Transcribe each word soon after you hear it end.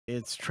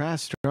It's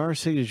Tristar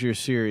Signature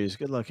Series.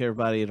 Good luck,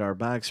 everybody, in our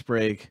box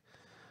break.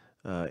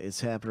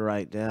 It's happening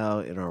right now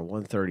in our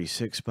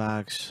 136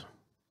 box.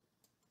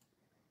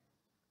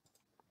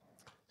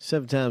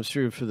 7 times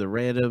through for the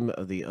random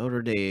of the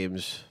owner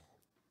names.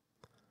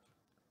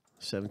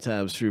 7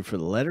 times through for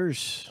the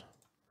letters.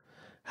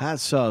 Hot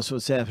sauce,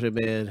 what's happening,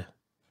 man?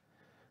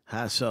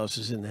 Hot sauce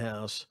is in the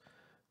house.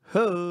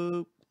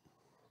 Hope.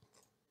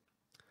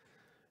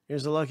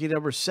 Here's the lucky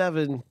number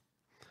 7.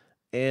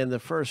 And the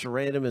first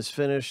random is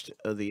finished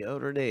of the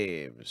owner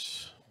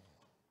names.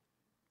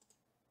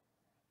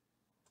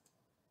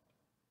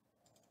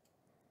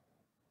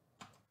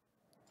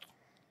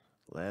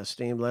 Last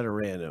name letter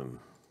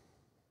random.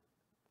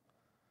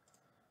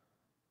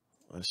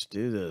 Let's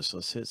do this.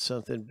 Let's hit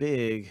something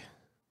big.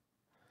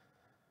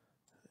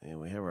 And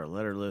we have our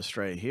letter list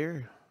right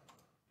here.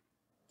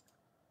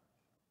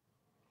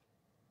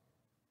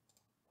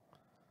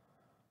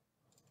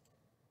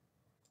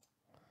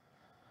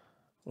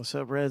 What's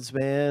up, Reds,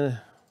 man?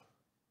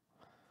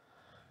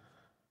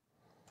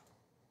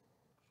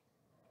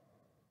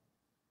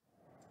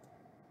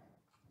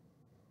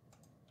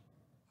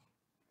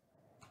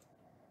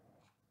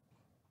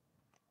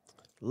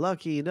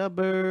 Lucky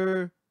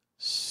number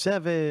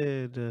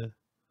 7.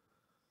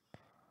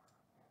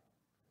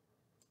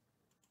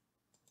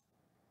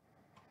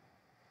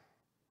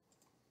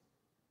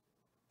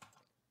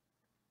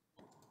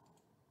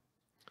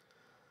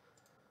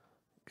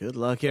 Good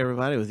luck,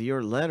 everybody, with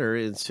your letter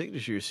in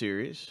Signature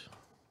Series.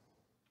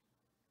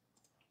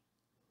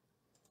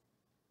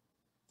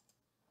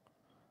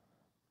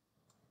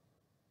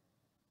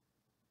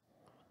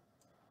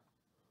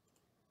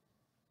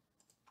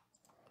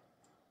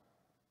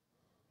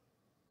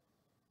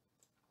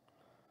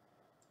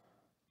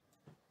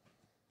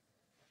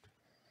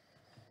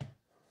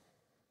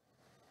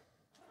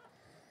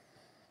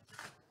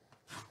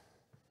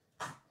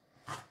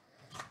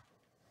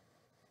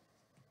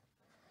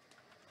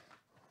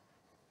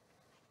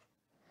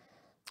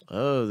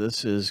 Oh,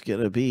 this is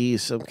going to be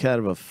some kind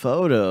of a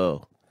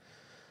photo.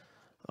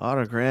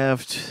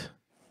 Autographed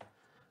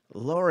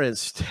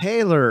Lawrence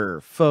Taylor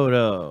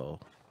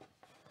photo.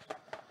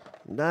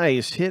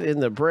 Nice hit in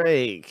the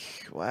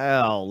break.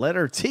 Wow,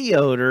 letter T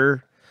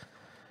owner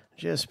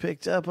just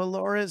picked up a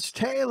Lawrence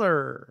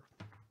Taylor.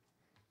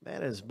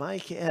 That is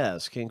Mike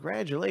S.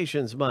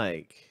 Congratulations,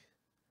 Mike.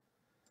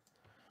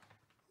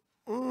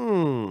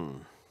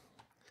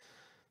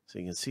 So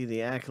you can see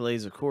the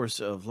accolades, of course,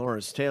 of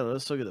Lawrence Taylor.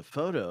 Let's look at the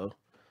photo.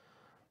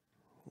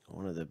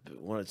 Want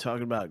to talk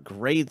about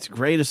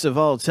greatest of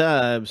all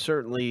time.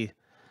 Certainly,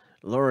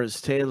 Lawrence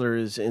Taylor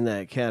is in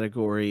that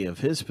category of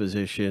his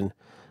position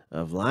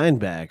of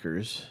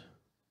linebackers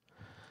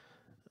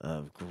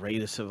of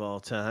greatest of all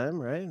time,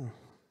 right?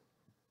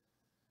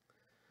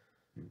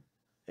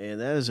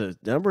 And that is a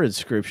number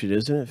inscription,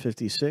 isn't it?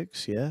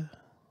 56, yeah.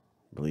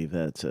 I believe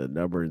that's a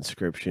number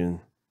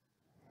inscription.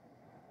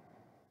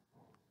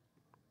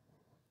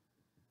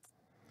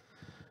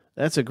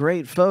 That's a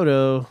great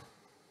photo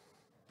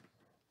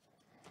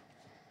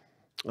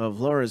of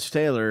Lawrence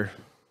Taylor.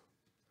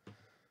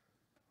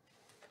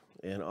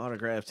 An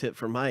autographed hit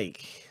for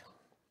Mike.